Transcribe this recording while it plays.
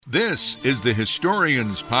This is the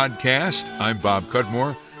Historians Podcast. I'm Bob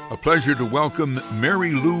Cudmore. A pleasure to welcome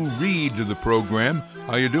Mary Lou Reid to the program.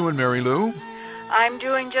 How you doing, Mary Lou? I'm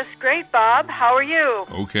doing just great, Bob. How are you?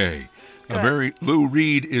 Okay. Mary Lou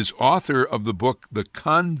Reid is author of the book The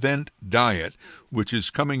Convent Diet, which is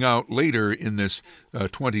coming out later in this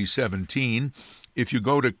 2017. If you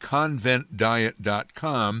go to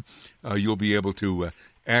conventdiet.com, you'll be able to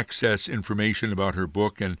access information about her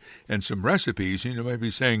book and some recipes. You might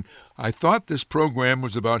be saying, I thought this program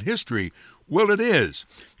was about history. Well, it is,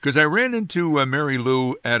 because I ran into Mary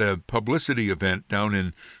Lou at a publicity event down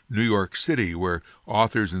in New York City where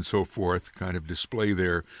authors and so forth kind of display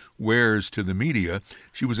their wares to the media.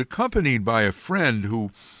 She was accompanied by a friend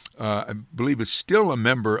who I believe is still a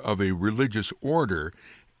member of a religious order.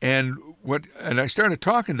 And I started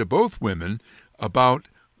talking to both women about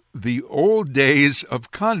the old days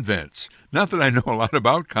of convents. Not that I know a lot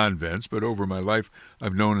about convents, but over my life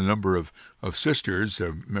I've known a number of sisters,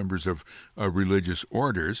 members of religious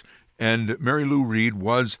orders. And Mary Lou Reid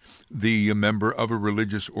was the member of a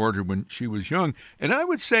religious order when she was young. And I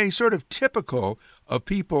would say sort of typical of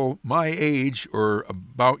people my age or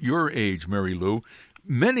about your age, Mary Lou.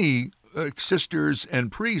 Many sisters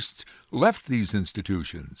and priests left these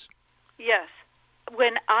institutions. Yes.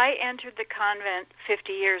 When I entered the convent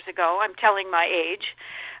 50 years ago, I'm telling my age,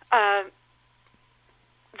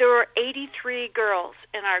 there were 83 girls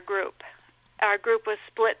in our group. Our group was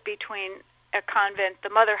split between a convent, the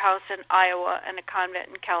Mother House in Iowa, and a convent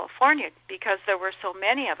in California because there were so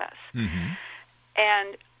many of us. Mm-hmm.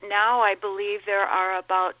 And now I believe there are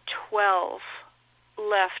about 12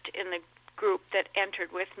 left in the group that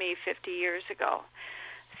entered with me 50 years ago.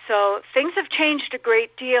 So things have changed a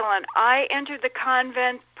great deal, and I entered the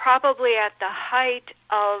convent probably at the height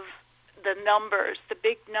of the numbers, the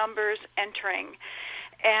big numbers entering.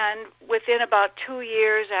 And within about 2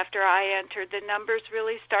 years after I entered, the numbers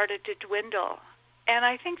really started to dwindle. And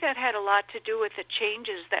I think that had a lot to do with the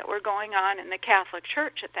changes that were going on in the Catholic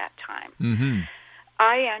Church at that time. Mm-hmm.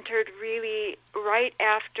 I entered really right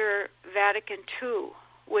after Vatican II,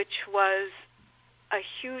 which was a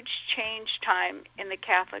huge change time in the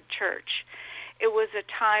Catholic Church. It was a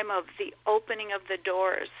time of the opening of the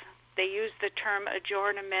doors. They used the term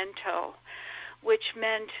aggiornamento, which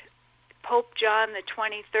meant Pope John the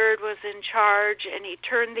 23rd was in charge, and he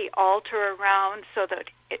turned the altar around so that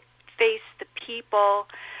it faced the people.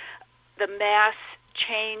 The Mass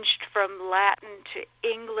changed from Latin to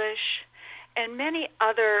English, and many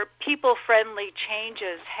other people-friendly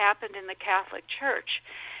changes happened in the Catholic Church.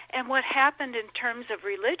 And what happened in terms of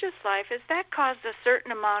religious life is that caused a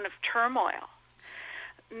certain amount of turmoil.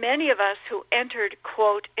 Many of us who entered,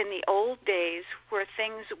 quote, in the old days where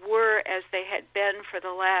things were as they had been for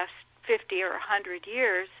the last 50 or 100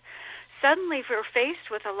 years, suddenly were faced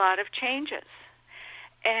with a lot of changes.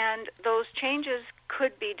 And those changes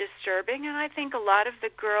could be disturbing, and I think a lot of the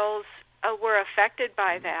girls were affected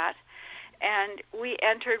by that. And we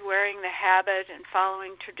entered wearing the habit and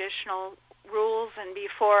following traditional rules, and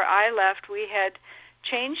before I left, we had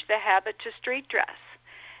changed the habit to street dress.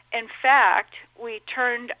 In fact, we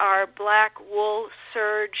turned our black wool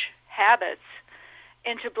serge habits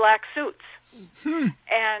into black suits. Mm-hmm.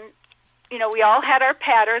 And, we all had our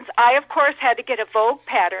patterns. I, of course, had to get a Vogue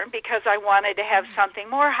pattern because I wanted to have something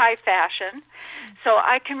more high fashion. So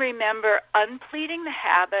I can remember unpleating the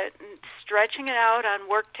habit and stretching it out on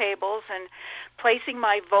work tables and placing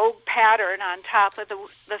my Vogue pattern on top of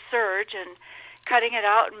the serge and cutting it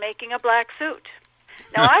out and making a black suit.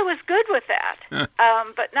 Now, I was good with that,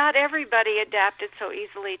 but not everybody adapted so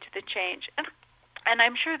easily to the change. And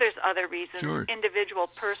I'm sure there's other reasons, sure, individual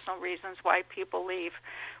personal reasons why people leave,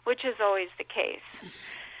 which is always the case.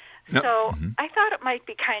 No. So mm-hmm. I thought it might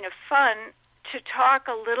be kind of fun to talk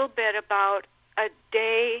a little bit about a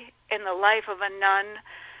day in the life of a nun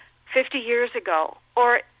 50 years ago,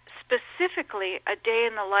 or specifically a day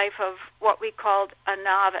in the life of what we called a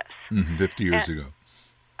novice. 50 years ago.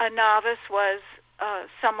 A novice was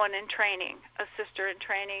someone in training, a sister in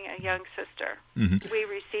training, a young sister. Mm-hmm. We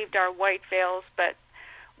received our white veils, but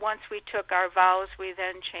once we took our vows, we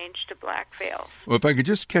then changed to black veils. Well, if I could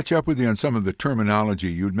just catch up with you on some of the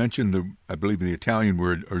terminology. You had mentioned, I believe, the Italian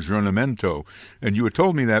word aggiornamento, and you had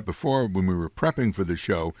told me that before when we were prepping for the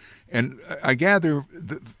show. And I gather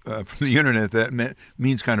from the Internet that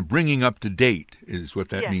means kind of bringing up to date is what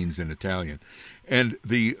that means in Italian. And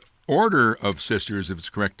the order of sisters, if it's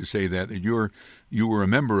correct to say that you were a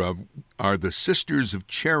member of, are the Sisters of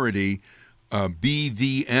Charity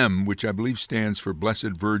BVM, which I believe stands for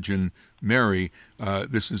Blessed Virgin Mary.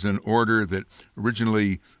 This is an order that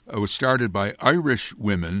originally was started by Irish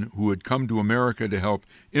women who had come to America to help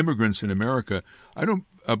immigrants in America.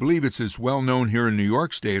 I believe it's as well known here in New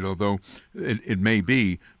York State, although it may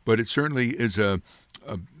be, but it certainly is a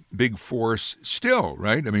big force still,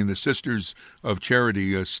 right? I mean, the Sisters of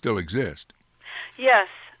Charity still exist. Yes,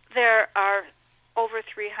 there are over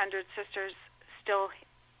 300 sisters still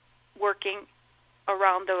working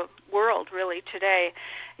around the world, really, today,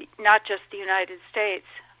 not just the United States,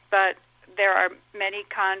 but there are many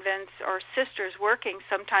convents or sisters working,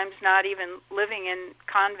 sometimes not even living in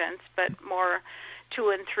convents, but more 2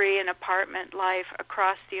 and 3 in apartment life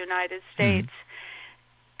across the United States.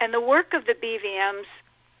 And the work of the BVMs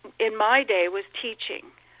in my day was teaching,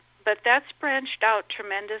 but that's branched out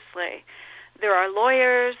tremendously. There are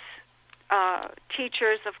lawyers,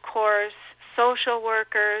 teachers, of course, social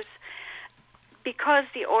workers. Because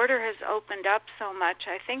the order has opened up so much,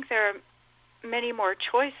 I think there are many more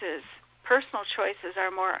choices. Personal choices are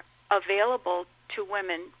more available to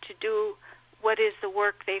women to do what is the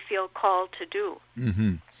work they feel called to do.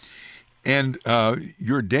 Mm-hmm. And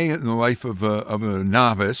your day in the life of a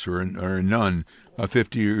novice or a nun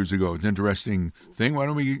 50 years ago, it's an interesting thing. Why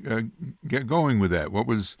don't we get going with that? What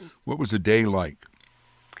was a day like?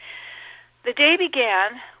 The day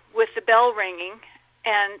began with the bell ringing,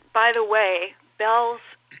 and by the way, bells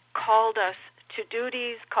called us to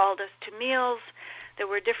duties, called us to meals. There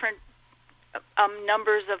were different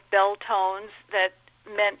numbers of bell tones that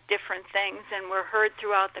meant different things and were heard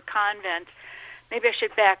throughout the convent. Maybe I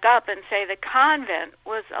should back up and say the convent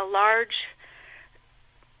was a large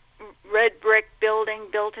red brick building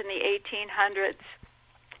built in the 1800s,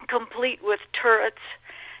 complete with turrets,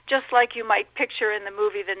 just like you might picture in the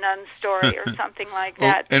movie The Nun Story or something like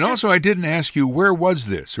that. And also, I didn't ask you, where was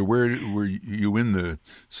this, or where were you in the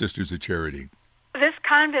Sisters of Charity? This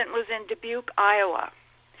convent was in Dubuque, Iowa,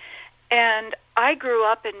 and I grew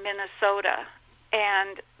up in Minnesota,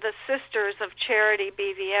 and the Sisters of Charity,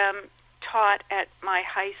 BVM, taught at my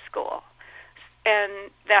high school, and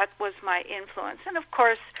that was my influence. And of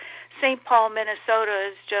course, St. Paul, Minnesota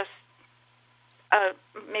is just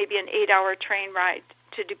maybe an 8-hour train ride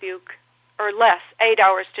to Dubuque, or less, 8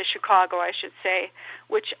 hours to Chicago, I should say,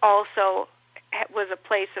 which also was a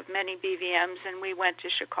place of many BVMs, and we went to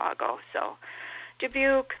Chicago. So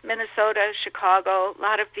Dubuque, Minnesota, Chicago, a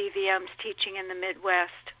lot of BVMs teaching in the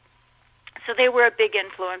Midwest. So they were a big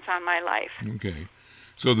influence on my life. Okay.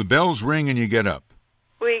 So the bells ring and you get up.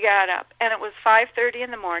 We got up, and it was 5:30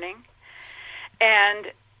 in the morning,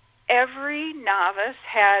 and every novice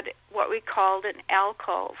had what we called an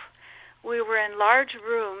alcove. We were in large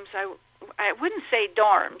rooms. I wouldn't say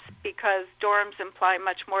dorms, because dorms imply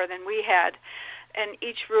much more than we had, and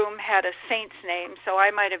each room had a saint's name, so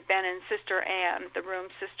I might have been in Sister Anne, the room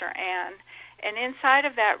Sister Anne, and inside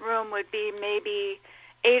of that room would be maybe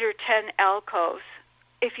 8 or 10 alcoves.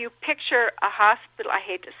 If you picture a hospital, I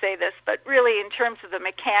hate to say this, but really in terms of the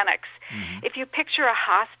mechanics, if you picture a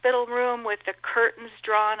hospital room with the curtains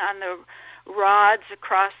drawn on the rods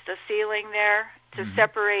across the ceiling there to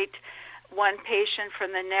separate one patient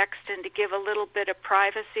from the next and to give a little bit of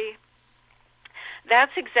privacy,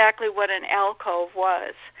 that's exactly what an alcove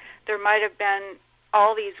was. There might have been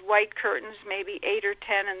all these white curtains, maybe 8 or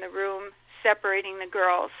 10 in the room, separating the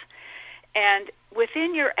girls. And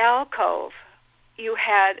within your alcove, you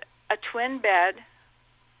had a twin bed,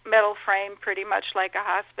 metal frame, pretty much like a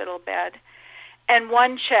hospital bed, and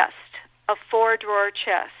one chest, a 4-drawer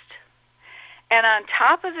chest. And on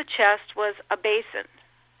top of the chest was a basin.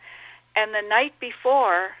 And the night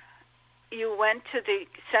before, you went to the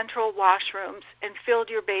central washrooms and filled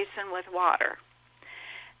your basin with water.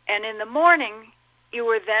 And in the morning, you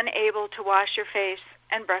were then able to wash your face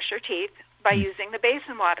and brush your teeth by using the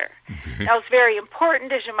basin water. Now, it's very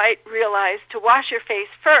important, as you might realize, to wash your face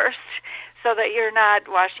first so that you're not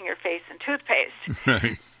washing your face in toothpaste.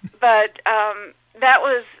 Right. But that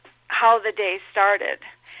was how the day started.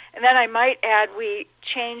 And then I might add, we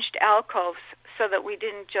changed alcoves so that we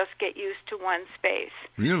didn't just get used to one space.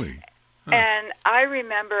 Really? Huh. And I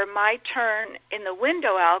remember my turn in the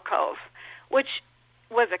window alcove, which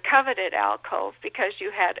was a coveted alcove because you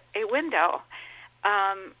had a window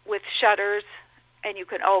with shutters, and you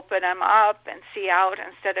could open them up and see out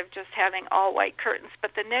instead of just having all white curtains.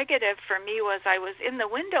 But the negative for me was I was in the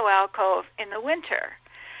window alcove in the winter,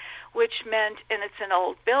 which meant, and it's an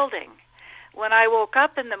old building, when I woke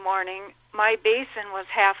up in the morning, my basin was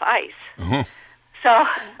half ice. Uh-huh. So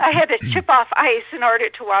I had to chip off ice in order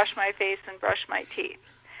to wash my face and brush my teeth.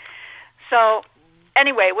 So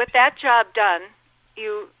anyway, with that job done,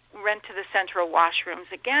 you went to the central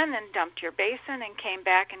washrooms again and dumped your basin and came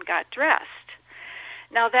back and got dressed.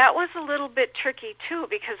 Now, that was a little bit tricky, too,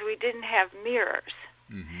 because we didn't have mirrors.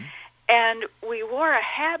 Mm-hmm. And we wore a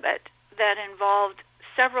habit that involved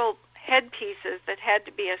several headpieces that had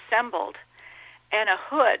to be assembled and a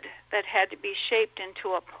hood that had to be shaped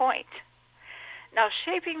into a point. Now,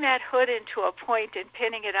 shaping that hood into a point and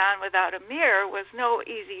pinning it on without a mirror was no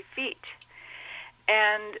easy feat.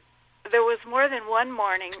 And there was more than one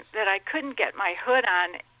morning that I couldn't get my hood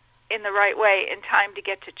on in the right way in time to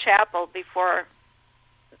get to chapel before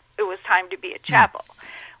it was time to be at chapel.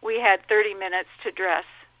 We had 30 minutes to dress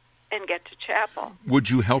and get to chapel. Would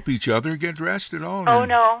you help each other get dressed at all? Oh,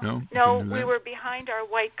 no. No, We were behind our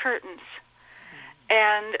white curtains.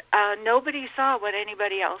 And nobody saw what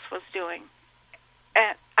anybody else was doing.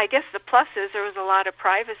 And I guess the plus is there was a lot of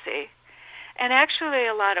privacy and actually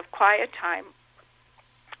a lot of quiet time,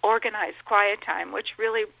 organized quiet time, which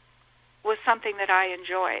really was something that I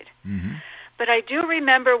enjoyed. Mm-hmm. But I do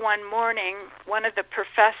remember one morning, one of the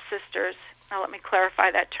professed sisters, now let me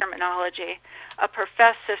clarify that terminology. A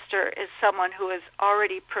professed sister is someone who has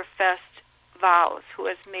already professed vows, who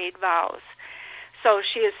has made vows. So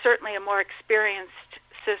she is certainly a more experienced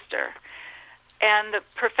sister. And the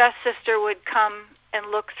professed sister would come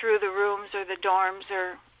and look through the rooms or the dorms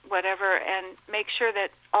or whatever and make sure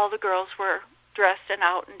that all the girls were dressed and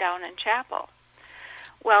out and down in chapel.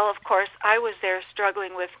 Well, of course, I was there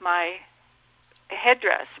struggling with my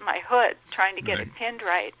headdress, my hood, trying to get it pinned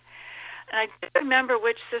right. And I don't remember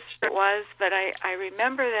which sister it was, but I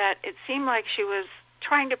remember that it seemed like she was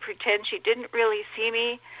trying to pretend she didn't really see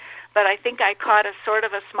me, but I think I caught a sort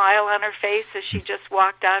of a smile on her face as she just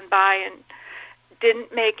walked on by and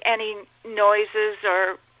didn't make any noises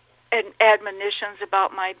or admonitions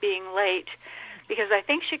about my being late, because I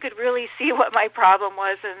think she could really see what my problem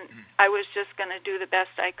was, and I was just going to do the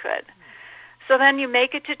best I could. So then you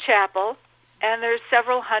make it to chapel, and there's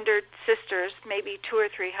several hundred sisters, maybe 200 or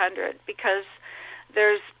 300, because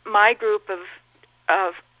there's my group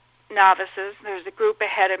of novices, there's a group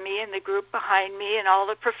ahead of me and the group behind me and all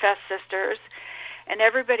the professed sisters, and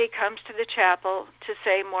everybody comes to the chapel to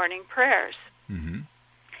say morning prayers. Mm-hmm.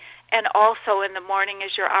 And also in the morning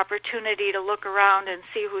is your opportunity to look around and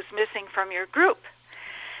see who's missing from your group,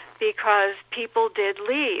 because people did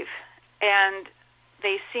leave, and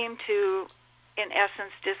they seemed to, in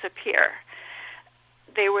essence, disappear.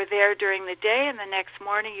 They were there during the day, and the next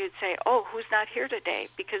morning you'd say, oh, who's not here today?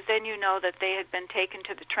 Because then you know that they had been taken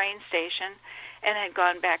to the train station and had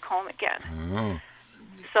gone back home again. Oh.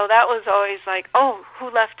 So that was always like, oh, who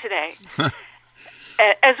left today?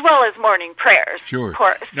 As well as morning prayers, Sure. of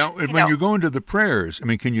course. Now, when you go into the prayers, I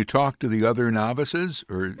mean, can you talk to the other novices?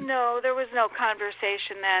 Or No, there was no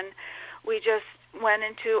conversation then. We just went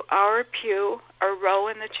into our pew, or row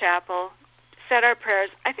in the chapel, said our prayers.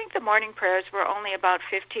 I think the morning prayers were only about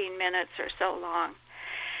 15 minutes or so long.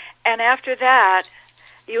 And after that,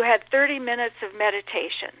 you had 30 minutes of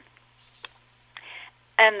meditation.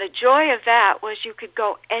 And the joy of that was you could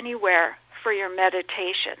go anywhere for your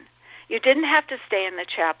meditation. You didn't have to stay in the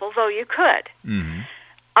chapel, though you could. Mm-hmm.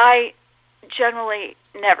 I generally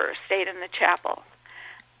never stayed in the chapel.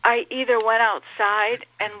 I either went outside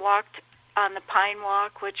and walked on the pine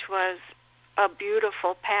walk, which was a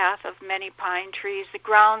beautiful path of many pine trees. The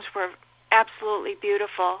grounds were absolutely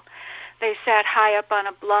beautiful. They sat high up on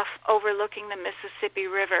a bluff overlooking the Mississippi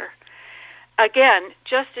River. Again,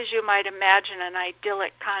 just as you might imagine an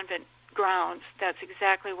idyllic convent grounds, that's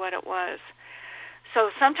exactly what it was. So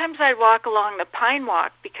sometimes I'd walk along the pine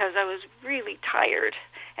walk because I was really tired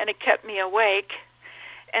and it kept me awake.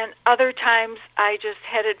 And other times I just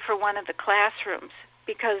headed for one of the classrooms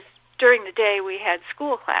because during the day we had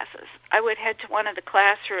school classes. I would head to one of the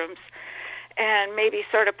classrooms and maybe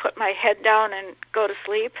sort of put my head down and go to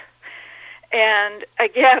sleep. And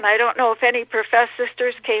again, I don't know if any professed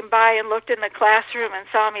sisters came by and looked in the classroom and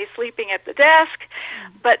saw me sleeping at the desk,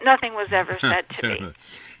 but nothing was ever said to me.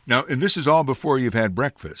 Now, and this is all before you've had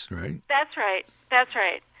breakfast, right? That's right. That's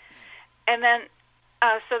right. And then,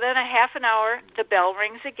 so then a half an hour, the bell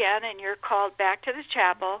rings again, and you're called back to the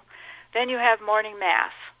chapel. Then you have morning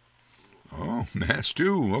mass. Oh, mass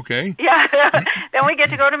too. Okay. Yeah. Then we get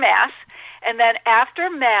to go to mass. And then after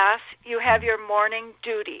mass, you have your morning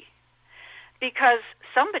duty, because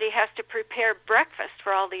somebody has to prepare breakfast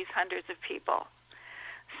for all these hundreds of people.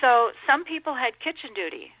 So some people had kitchen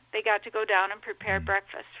duty. They got to go down and prepare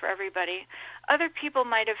breakfast for everybody. Other people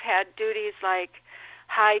might have had duties like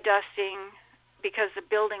high dusting, because the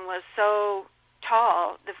building was so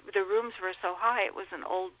tall. The rooms were so high. It was an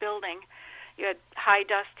old building. You had high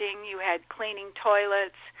dusting. You had cleaning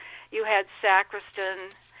toilets. You had sacristan.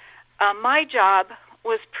 My job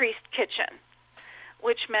was priest kitchen,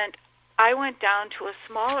 which meant I went down to a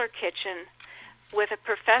smaller kitchen with a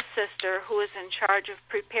professed sister who was in charge of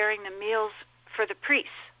preparing the meals for the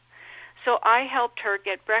priests. So I helped her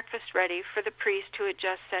get breakfast ready for the priest who had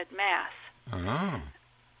just said Mass. Oh.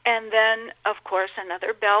 And then, of course,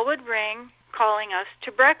 another bell would ring calling us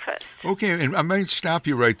to breakfast. Okay, and I might stop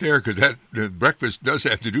you right there because that breakfast does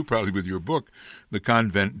have to do probably with your book, The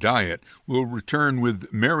Convent Diet. We'll return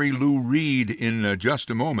with Mary Lou Reid in just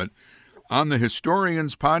a moment on the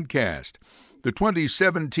Historians Podcast. The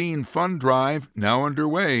 2017 fund drive now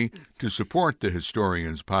underway to support the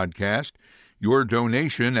Historians Podcast. Your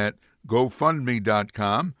donation at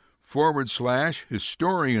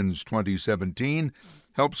GoFundMe.com/Historians2017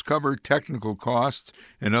 helps cover technical costs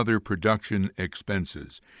and other production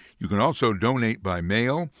expenses. You can also donate by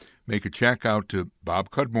mail, make a check out to Bob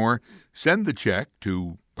Cudmore, send the check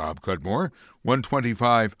to Bob Cudmore,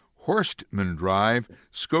 125 Horstman Drive,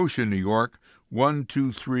 Scotia, New York,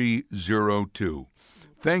 12302.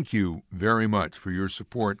 Thank you very much for your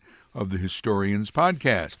support of the Historians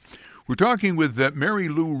Podcast. We're talking with Mary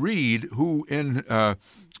Lou Reid, who in her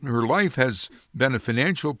life has been a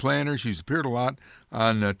financial planner. She's appeared a lot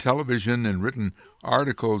on television and written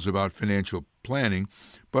articles about financial planning.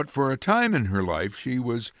 But for a time in her life, she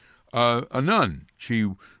was a nun. She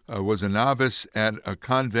was a novice at a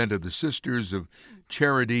convent of the Sisters of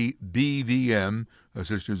Charity, BVM,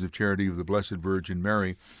 Sisters of Charity of the Blessed Virgin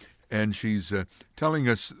Mary. And she's telling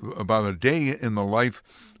us about a day in the life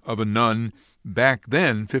of a nun back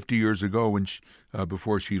then, 50 years ago, when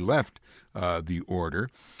before she left the order.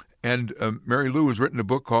 And Mary Lou has written a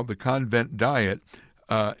book called The Convent Diet,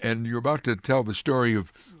 and you're about to tell the story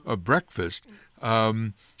of breakfast.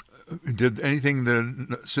 Did anything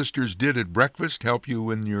the sisters did at breakfast help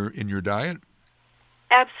you in your diet?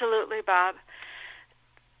 Absolutely, Bob.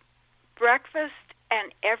 Breakfast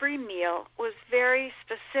and every meal was very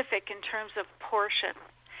specific in terms of portion.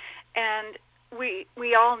 And we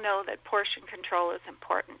all know that portion control is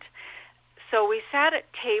important. So we sat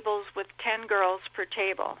at tables with 10 girls per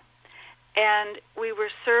table, and we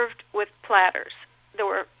were served with platters. There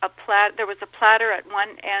was a platter at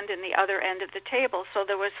one end and the other end of the table, so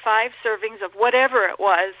there was 5 servings of whatever it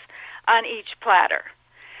was on each platter.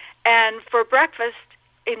 And for breakfast,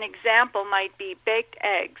 an example might be baked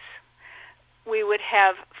eggs. We would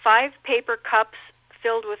have 5 paper cups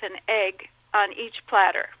filled with an egg on each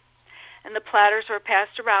platter. And the platters were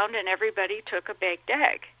passed around and everybody took a baked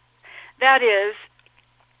egg. That is,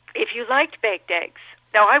 if you liked baked eggs.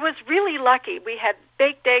 Now, I was really lucky. We had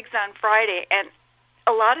baked eggs on Friday, and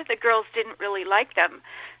a lot of the girls didn't really like them.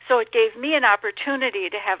 So it gave me an opportunity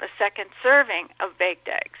to have a second serving of baked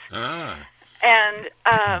eggs. Ah. And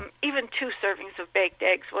even 2 servings of baked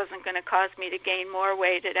eggs wasn't going to cause me to gain more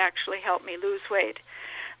weight. It actually helped me lose weight.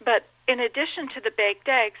 But in addition to the baked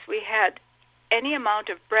eggs, we had any amount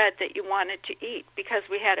of bread that you wanted to eat because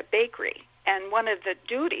we had a bakery. And one of the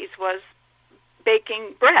duties was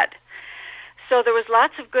baking bread. So there was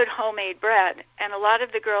lots of good homemade bread, and a lot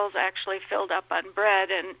of the girls actually filled up on bread,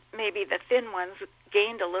 and maybe the thin ones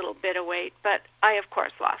gained a little bit of weight, but I, of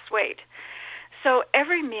course, lost weight. So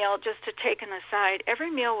every meal, just to take an aside, every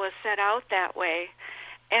meal was set out that way,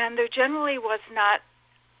 and there generally was not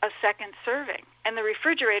a second serving, and the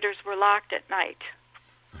refrigerators were locked at night,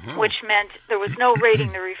 which meant there was no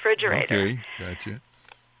raiding the refrigerator. Okay, gotcha.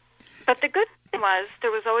 But the good thing was there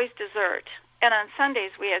was always dessert, and on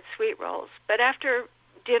Sundays we had sweet rolls. But after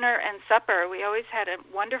dinner and supper, we always had a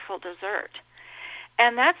wonderful dessert.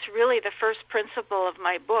 And that's really the first principle of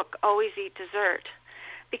my book, Always Eat Dessert.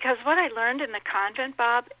 Because what I learned in the convent,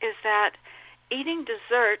 Bob, is that eating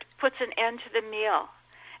dessert puts an end to the meal.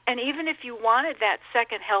 And even if you wanted that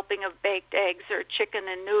second helping of baked eggs or chicken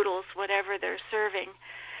and noodles, whatever they're serving,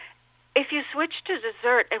 if you switched to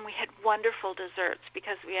dessert, and we had wonderful desserts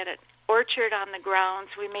because we had an orchard on the grounds,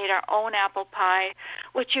 we made our own apple pie,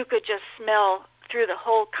 which you could just smell through the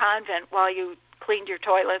whole convent while you cleaned your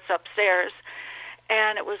toilets upstairs.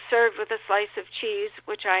 And it was served with a slice of cheese,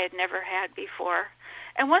 which I had never had before.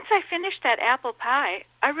 And once I finished that apple pie,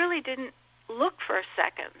 I really didn't look for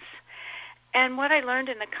seconds. And what I learned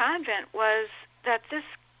in the convent was that this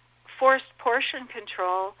forced portion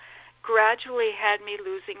control gradually had me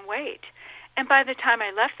losing weight. And by the time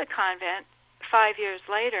I left the convent, 5 years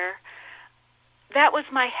later, that was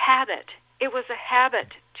my habit. It was a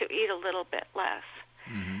habit to eat a little bit less.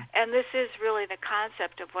 Mm-hmm. And this is really the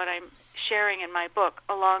concept of what I'm sharing in my book,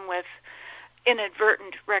 along with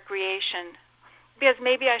inadvertent recreation. Because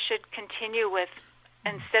maybe I should continue with,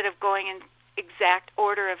 instead of going in exact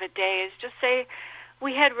order of a day, is just say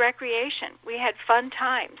we had recreation. We had fun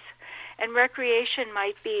times. And recreation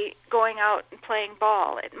might be going out and playing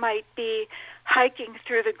ball. It might be hiking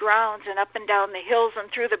through the grounds and up and down the hills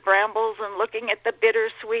and through the brambles and looking at the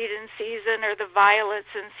bittersweet in season or the violets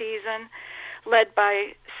in season, led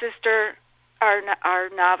by Sister, our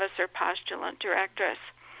novice or postulant directress.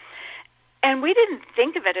 And we didn't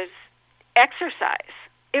think of it as exercise.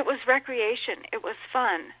 It was recreation. It was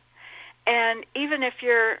fun. And even if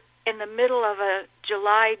you're in the middle of a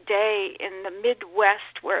July day in the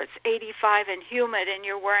Midwest where it's 85 and humid and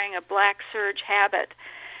you're wearing a black serge habit,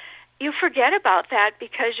 you forget about that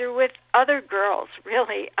because you're with other girls,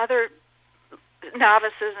 really, other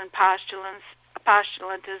novices and postulants. A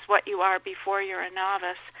postulant is what you are before you're a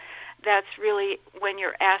novice. That's really when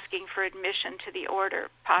you're asking for admission to the order.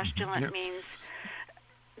 Postulant Yep. means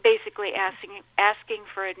basically asking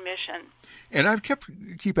for admission. And I've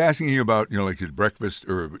keep asking you about, like at breakfast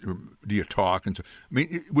or do you talk? And so, I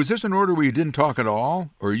mean, was this an order where you didn't talk at all,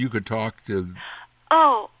 or you could talk to?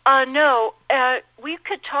 No. We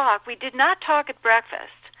could talk. We did not talk at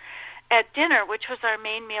breakfast. At dinner, which was our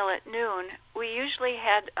main meal at noon, we usually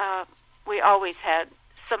had, we always had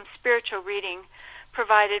some spiritual reading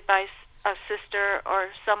provided by a sister or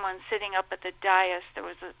someone sitting up at the dais. There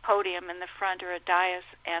was a podium in the front, or a dais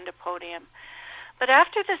and a podium. But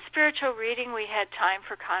after the spiritual reading, we had time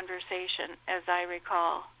for conversation, as I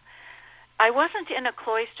recall. I wasn't in a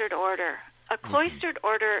cloistered order. A cloistered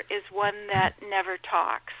order is one that never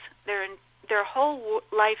talks. Their whole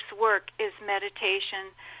life's work is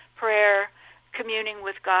meditation, prayer, communing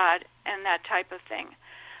with God, and that type of thing.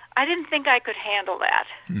 I didn't think I could handle that.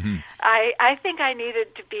 Mm-hmm. I think I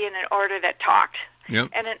needed to be in an order that talked, Yep.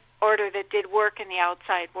 and an order that did work in the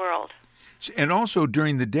outside world. And also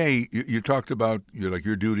during the day, you talked about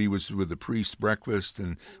your duty was with the priest's breakfast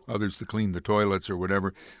and others to clean the toilets or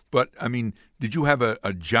whatever. But I mean, did you have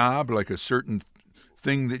a job, like a certain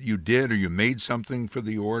thing that you did, or you made something for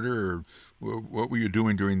the order, or what were you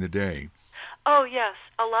doing during the day? Oh yes,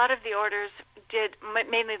 a lot of the orders did.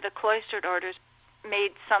 Mainly the cloistered orders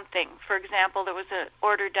made something. For example, there was an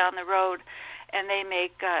order down the road, and they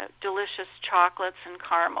make delicious chocolates and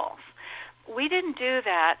caramels. We didn't do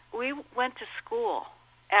that. We went to school,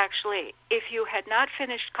 actually. If you had not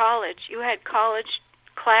finished college, you had college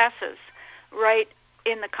classes right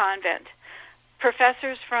in the convent.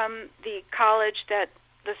 Professors from the college that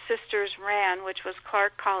the sisters ran, which was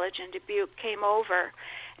Clark College in Dubuque, came over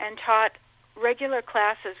and taught regular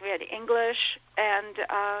classes. We had English and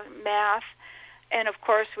math, and of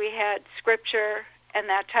course we had scripture and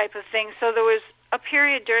that type of thing. So there was a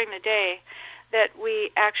period during the day that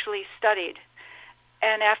we actually studied.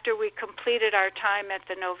 And after we completed our time at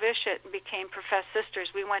the novitiate and became professed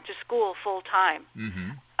sisters, we went to school full time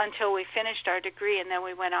until we finished our degree, and then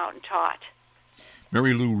we went out and taught.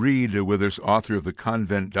 Mary Lou Reid with us, author of The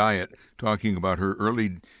Convent Diet, talking about her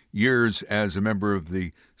early years as a member of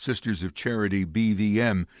the Sisters of Charity,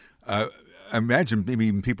 BVM. I imagine maybe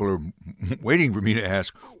even people are waiting for me to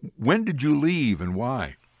ask, when did you leave and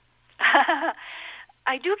why?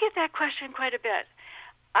 I do get that question quite a bit.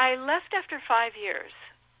 I left after 5 years,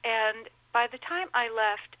 and by the time I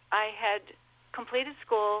left, I had completed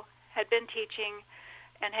school, had been teaching,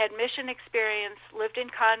 and had mission experience, lived in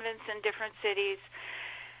convents in different cities.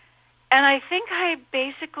 And I think I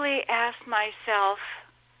basically asked myself,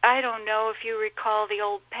 I don't know if you recall the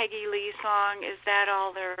old Peggy Lee song, Is That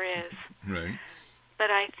All There Is? Right.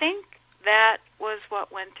 But I think that was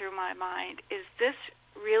what went through my mind. Is this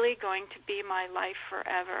really going to be my life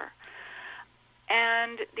forever?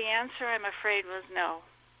 And the answer, I'm afraid, was no.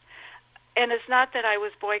 And it's not that I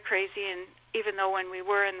was boy crazy, and even though when we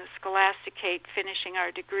were in the Scholasticate finishing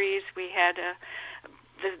our degrees, we had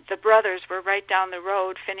the brothers were right down the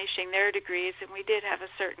road finishing their degrees, and we did have a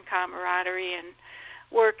certain camaraderie and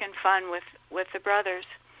work and fun with the brothers.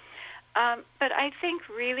 But I think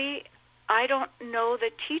really, I don't know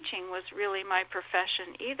that teaching was really my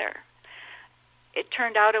profession either. It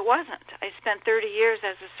turned out it wasn't. I spent 30 years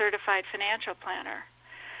as a certified financial planner.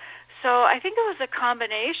 So I think it was a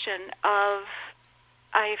combination of,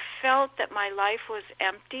 I felt that my life was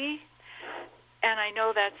empty, and I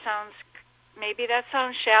know that maybe that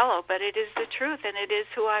sounds shallow, but it is the truth, and it is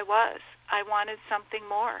who I was. I wanted something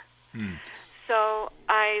more. So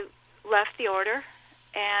I left the order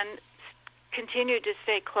and continued to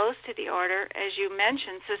stay close to the order. As you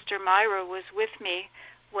mentioned, Sister Myra was with me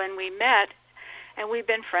when we met, and we've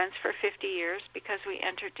been friends for 50 years because we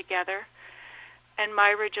entered together. And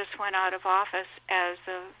Myra just went out of office as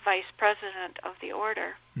the vice president of the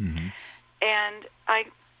order. And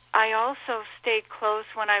I also stayed close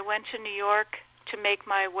when I went to New York to make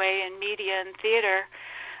my way in media and theater.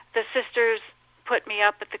 The sisters put me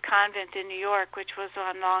up at the convent in New York, which was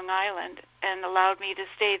on Long Island, and allowed me to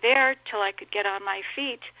stay there till I could get on my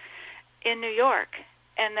feet in New York.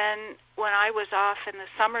 And then when I was off in the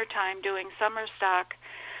summertime doing summer stock,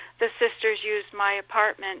 the sisters used my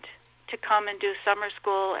apartment to come and do summer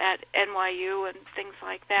school at NYU and things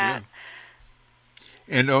like that.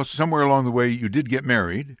 Yeah. And also somewhere along the way, you did get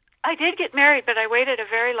married. I did get married, but I waited a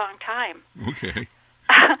very long time. Okay.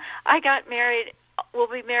 I got married, we'll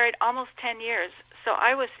be married almost 10 years. So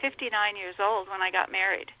I was 59 years old when I got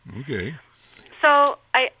married. Okay. So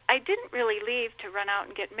I didn't really leave to run out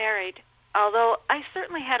and get married, although I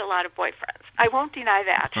certainly had a lot of boyfriends. I won't deny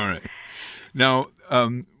that. All right. Now,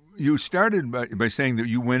 you started by saying that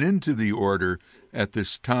you went into the order at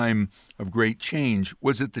this time of great change.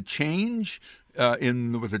 Was it the change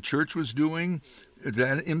in what the church was doing? Did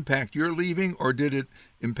that impact your leaving, or did it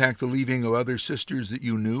impact the leaving of other sisters that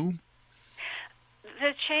you knew?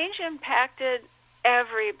 The change impacted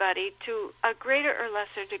everybody to a greater or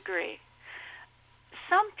lesser degree.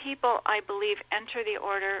 Some people, I believe, enter the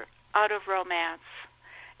order out of romance.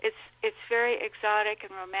 It's very exotic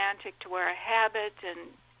and romantic to wear a habit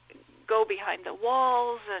and go behind the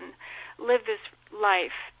walls and live this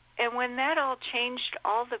life. And when that all changed,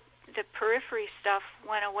 all the periphery stuff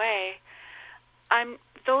went away,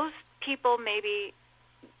 those people maybe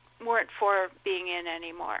weren't for being in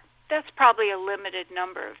anymore. That's probably a limited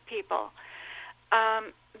number of people.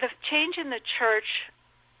 The change in the church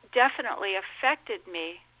definitely affected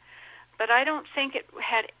me, but I don't think it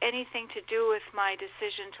had anything to do with my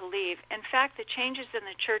decision to leave. In fact, the changes in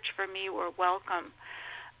the church for me were welcome.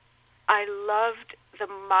 I loved the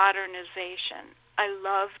modernization. I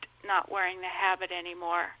loved not wearing the habit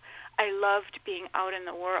anymore. I loved being out in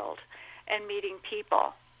the world and meeting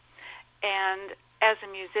people. And as a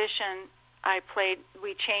musician,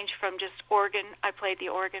 we changed from just organ. I played the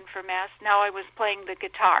organ for Mass. Now I was playing the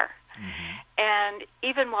guitar. Mm-hmm. And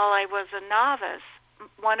even while I was a novice,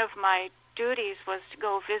 one of my duties was to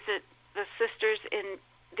go visit the sisters in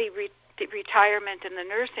the retirement in the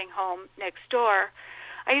nursing home next door.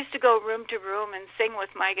 I used to go room to room and sing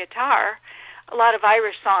with my guitar a lot of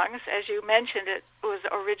Irish songs. As you mentioned, it was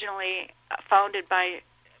originally founded by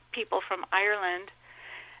people from Ireland.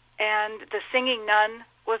 And the Singing Nun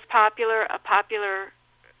was a popular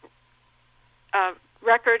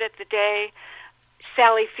record at the day.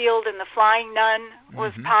 Sally Field and the Flying Nun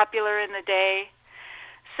was popular in the day.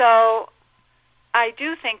 So I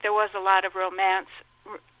do think there was a lot of romance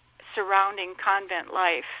surrounding convent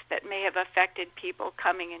life that may have affected people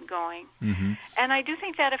coming and going. Mm-hmm. And I do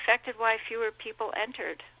think that affected why fewer people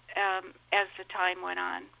entered as the time went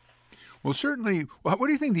on. Well, certainly, what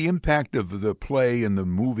do you think the impact of the play and the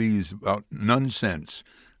movies about nonsense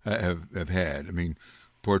have had? I mean,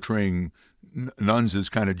 portraying nuns as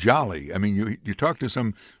kind of jolly. I mean, you talk to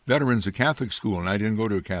some veterans of Catholic school, and I didn't go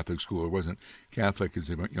to a Catholic school. I wasn't Catholic as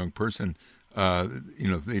a young person.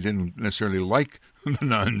 They didn't necessarily like the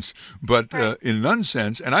nuns, but right. In nun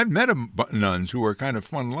sense, and I've met nuns who are kind of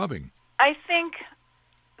fun-loving. I think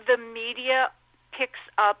the media picks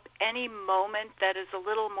up any moment that is a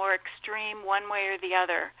little more extreme one way or the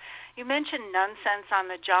other. You mentioned nonsense on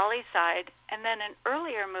the jolly side, and then an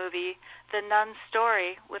earlier movie, The Nun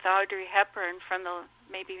Story, with Audrey Hepburn from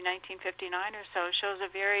maybe 1959 or so, shows a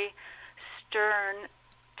very stern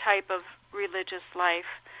type of religious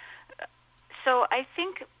life. So I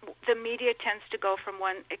think the media tends to go from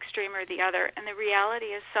one extreme or the other, and the reality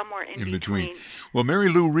is somewhere in between. Well, Mary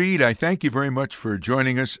Lou Reid, I thank you very much for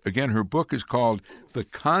joining us. Again, her book is called The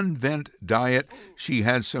Convent Diet. She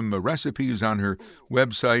has some recipes on her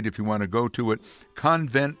website if you want to go to it,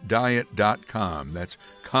 conventdiet.com. That's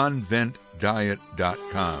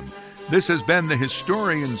conventdiet.com. This has been the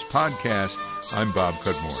Historians Podcast. I'm Bob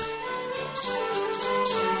Cudmore.